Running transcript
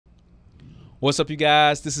What's up, you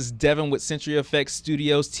guys? This is Devin with Century Effects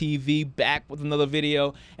Studios TV, back with another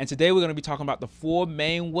video. And today we're going to be talking about the 4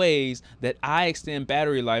 main ways that I extend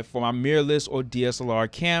battery life for my mirrorless or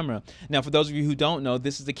DSLR camera. Now, for those of you who don't know,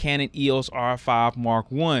 this is the Canon EOS R5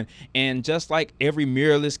 Mark I. And just like every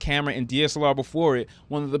mirrorless camera and DSLR before it,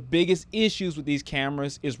 one of the biggest issues with these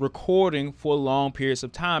cameras is recording for long periods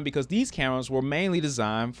of time, because these cameras were mainly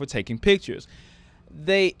designed for taking pictures.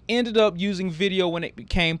 They ended up using video when it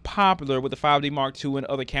became popular with the 5D Mark II and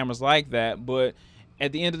other cameras like that, but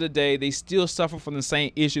at the end of the day, they still suffer from the same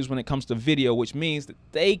issues when it comes to video, which means that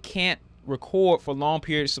they can't record for long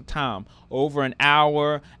periods of time. Over an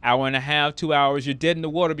hour, hour and a half, 2 hours, you're dead in the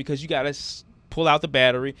water because you got to pull out the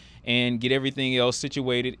battery and get everything else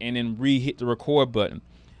situated and then re-hit the record button.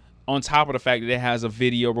 On top of the fact that it has a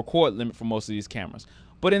video record limit for most of these cameras.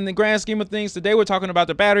 But in the grand scheme of things, today we're talking about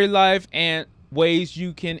the battery life and ways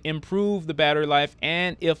you can improve the battery life,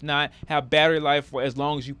 and if not, have battery life for as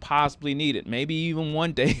long as you possibly need it, maybe even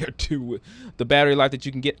 1 day or 2 with the battery life that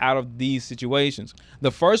you can get out of these situations. The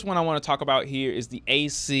first one I want to talk about here is the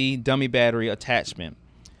AC dummy battery attachment.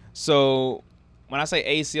 So when I say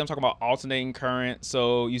AC, I'm talking about alternating current.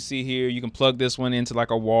 So you see here, you can plug this one into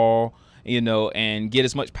like a wall, you know, and get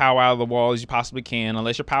as much power out of the wall as you possibly can.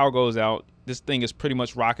 Unless your power goes out, this thing is pretty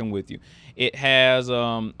much rocking with you. It has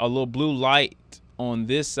a little blue light on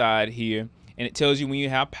this side here, and it tells you when you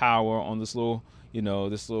have power on this little, you know,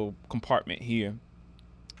 this little compartment here.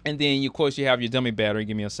 And then of course you have your dummy battery.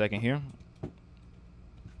 Give me a second here.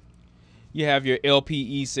 You have your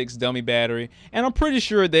LPE6 dummy battery, and I'm pretty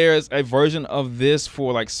sure there's a version of this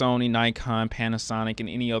for like Sony, Nikon, Panasonic, and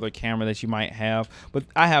any other camera that you might have. But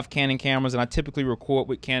I have Canon cameras, and I typically record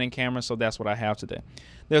with Canon cameras, so that's what I have today.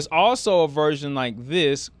 There's also a version like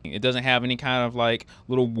this. It doesn't have any kind of like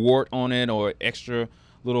little wart on it or extra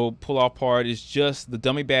little pull-off part. It's just the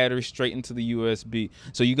dummy battery straight into the USB.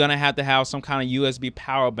 So you're gonna have to have some kind of USB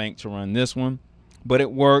power bank to run this one. But it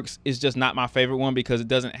works. It's just not my favorite one because it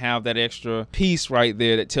doesn't have that extra piece right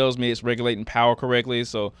there that tells me it's regulating power correctly.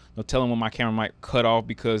 So no telling when my camera might cut off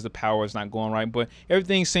because the power is not going right. But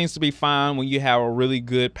everything seems to be fine when you have a really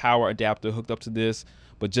good power adapter hooked up to this.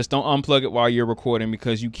 But just don't unplug it while you're recording,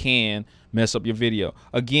 because you can mess up your video.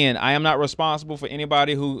 Again, I am not responsible for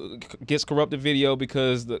anybody who gets corrupted video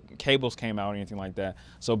because the cables came out or anything like that.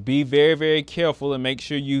 So be very, very careful and make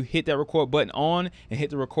sure you hit that record button on and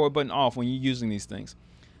hit the record button off when you're using these things.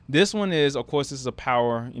 This one is, of course, this is a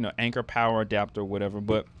power, you know, anchor power adapter or whatever.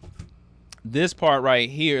 But this part right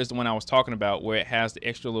here is the one I was talking about, where it has the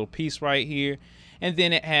extra little piece right here. And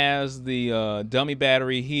then it has the dummy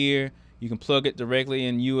battery here. You can plug it directly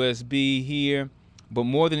in USB here, but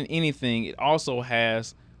more than anything, it also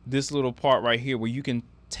has this little part right here where you can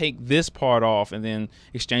take this part off and then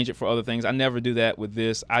exchange it for other things. I never do that with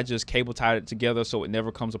this. I just cable tied it together so it never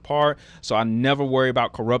comes apart. So I never worry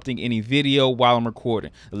about corrupting any video while I'm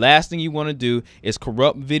recording. The last thing you want to do is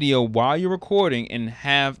corrupt video while you're recording and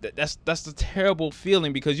have that's a terrible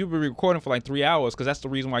feeling, because you'll be recording for like 3 hours, because that's the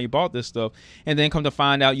reason why you bought this stuff, and then come to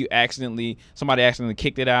find out somebody accidentally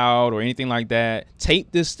kicked it out or anything like that. Tape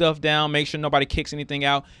this stuff down, make sure nobody kicks anything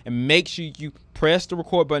out, and make sure you press the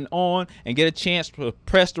record button on and get a chance to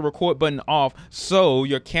press the record button off so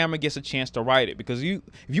your camera gets a chance to write it. Because if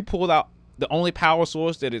you pull out the only power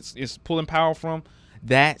source that it's pulling power from,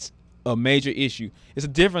 that's a major issue. It's a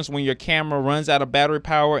difference when your camera runs out of battery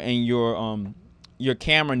power and your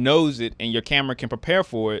camera knows it and your camera can prepare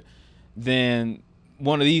for it, than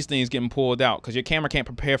one of these things getting pulled out, because your camera can't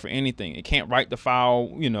prepare for anything. It can't write the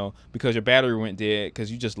file, you know, because your battery went dead, because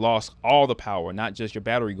you just lost all the power, not just your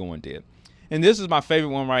battery going dead. And this is my favorite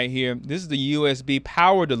one right here. This is the USB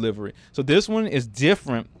power delivery. So this one is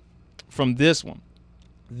different from this one.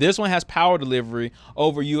 This one has power delivery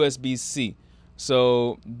over USB-C.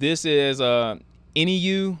 So this is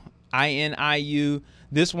NEU, INIU.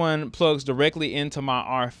 This one plugs directly into my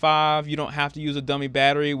R5. You don't have to use a dummy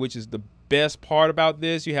battery, which is the best part about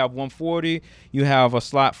this. You have 140, you have a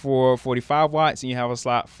slot for 45 watts, and you have a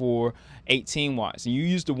slot for 18 watts. And you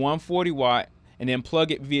use the 140 watt and then plug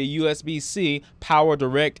it via USB-C power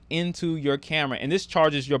direct into your camera, and this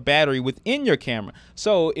charges your battery within your camera.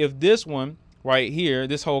 So if this one right here,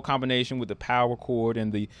 this whole combination with the power cord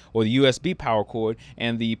and the USB power cord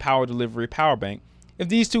and the power delivery power bank, if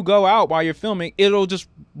these two go out while you're filming, it'll just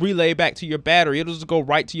relay back to your battery. It'll just go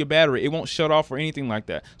right to your battery. It won't shut off or anything like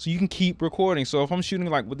that. So you can keep recording. So if I'm shooting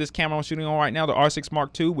like with this camera I'm shooting on right now, the R6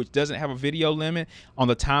 Mark II, which doesn't have a video limit on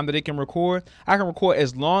the time that it can record, I can record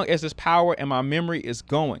as long as this power and my memory is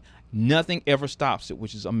going. Nothing ever stops it,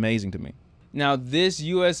 which is amazing to me. Now this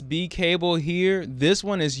USB cable here, this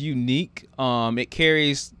one is unique. It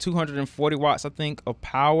carries 240 watts, I think, of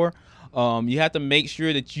power. You have to make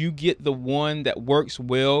sure that you get the one that works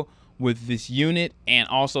well with this unit and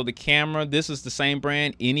also the camera. This is the same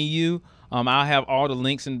brand, NEU. I'll have all the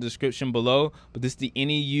links in the description below, but this is the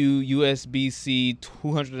NEU USB-C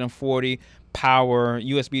 240 power,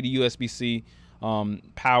 USB to USB-C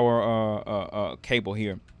power cable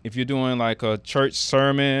here. If you're doing like a church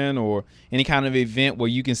sermon or any kind of event where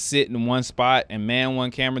you can sit in one spot and man one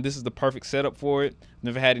camera, this is the perfect setup for it.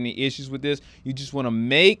 Never had any issues with this. You just want to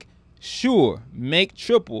make sure, make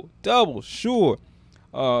triple, double sure,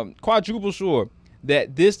 quadruple sure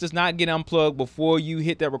that this does not get unplugged before you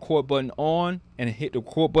hit that record button on and hit the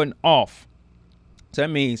record button off. So that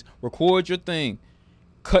means record your thing,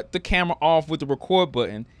 cut the camera off with the record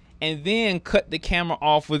button, and then cut the camera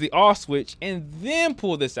off with the off switch, and then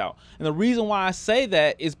pull this out. And the reason why I say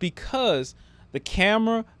that is because the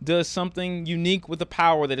camera does something unique with the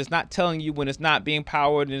power that it's not telling you when it's not being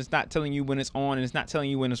powered, and it's not telling you when it's on, and it's not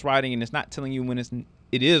telling you when it's writing, and it's not telling you when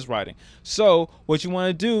it is writing. So what you want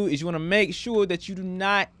to do is you want to make sure that you do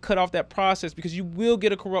not cut off that process, because you will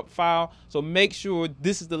get a corrupt file. So make sure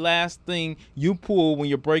this is the last thing you pull when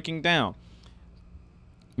you're breaking down.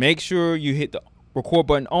 Make sure you hit the record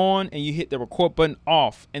button on and you hit the record button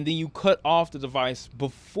off, and then you cut off the device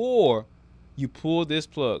before you pull this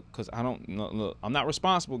plug, because I don't know, look, I'm not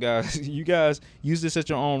responsible, guys. You guys use this at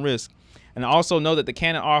your own risk. And also know that the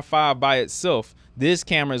Canon R5 by itself, this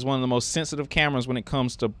camera is one of the most sensitive cameras when it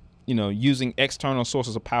comes to, you know, using external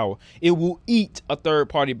sources of power. It will eat a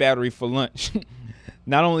third-party battery for lunch.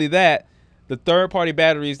 Not only that, the third-party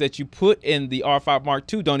batteries that you put in the R5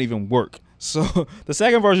 Mark II don't even work. So the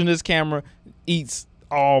second version of this camera eats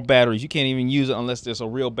all batteries. You can't even use it unless there's a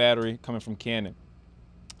real battery coming from Canon.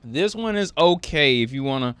 This one is okay if you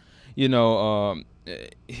want to, you know,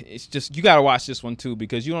 it's just, you got to watch this one too,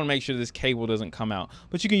 because you want to make sure this cable doesn't come out.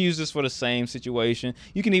 But you can use this for the same situation.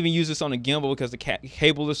 You can even use this on a gimbal because the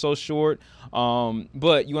cable is so short.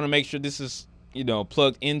 But you want to make sure this is, you know,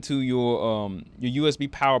 plugged into your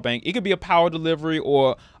USB power bank. It could be a power delivery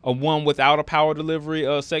or a one without a power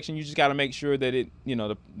delivery section. You just got to make sure that it, you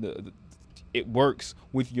know, it works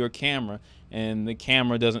with your camera and the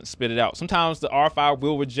camera doesn't spit it out. Sometimes the R5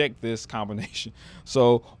 will reject this combination,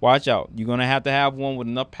 so watch out. You're gonna have to have one with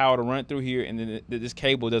enough power to run it through here, and then this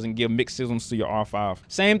cable doesn't give mixed signals to your R5.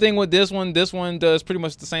 Same thing with this one. This one does pretty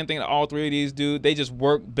much the same thing that all three of these do. They just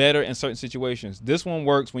work better in certain situations. This one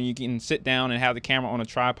works when you can sit down and have the camera on a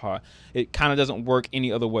tripod. It kind of doesn't work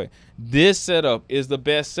any other way. This setup is the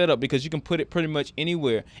best setup because you can put it pretty much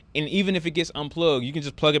anywhere, and even if it gets unplugged, you can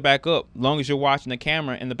just plug it back up as long as you're watching the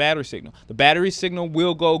camera and the battery signal. The battery signal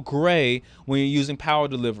will go gray when you're using power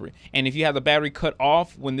delivery, and if you have the battery cut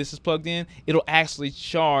off when this is plugged in, it'll actually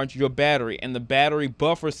charge your battery, and the battery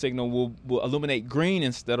buffer signal will illuminate green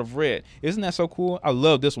instead of red. Isn't that so cool? I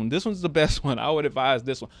love this one. This one's the best one. I would advise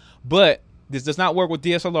this one, but this does not work with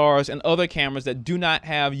DSLRs and other cameras that do not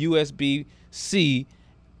have USB-C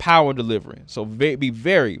power delivery. So be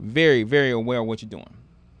very, very, very aware of what you're doing.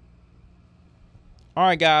 All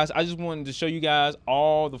right, guys, I just wanted to show you guys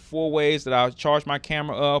all the 4 ways that I charge my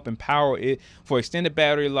camera up and power it for extended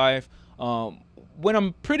battery life. When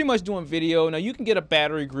I'm pretty much doing video, now you can get a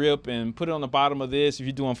battery grip and put it on the bottom of this if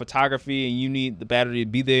you're doing photography and you need the battery to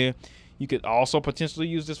be there. You could also potentially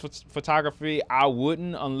use this for photography. I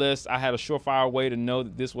wouldn't unless I had a surefire way to know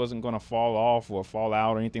that this wasn't going to fall off or fall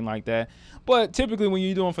out or anything like that. But typically when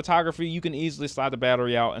you're doing photography, you can easily slide the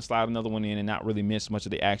battery out and slide another one in and not really miss much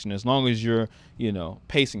of the action, as long as you're, you know,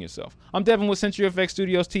 pacing yourself. I'm Devin with Century FX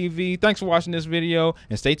Studios TV. Thanks for watching this video,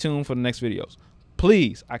 and stay tuned for the next videos.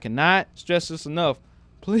 Please, I cannot stress this enough.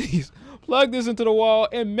 Please plug this into the wall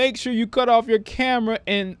and make sure you cut off your camera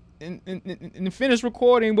and finish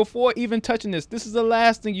recording before even touching this. This is the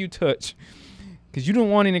last thing you touch, because you don't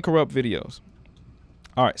want any corrupt videos.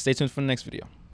 All right, stay tuned for the next video.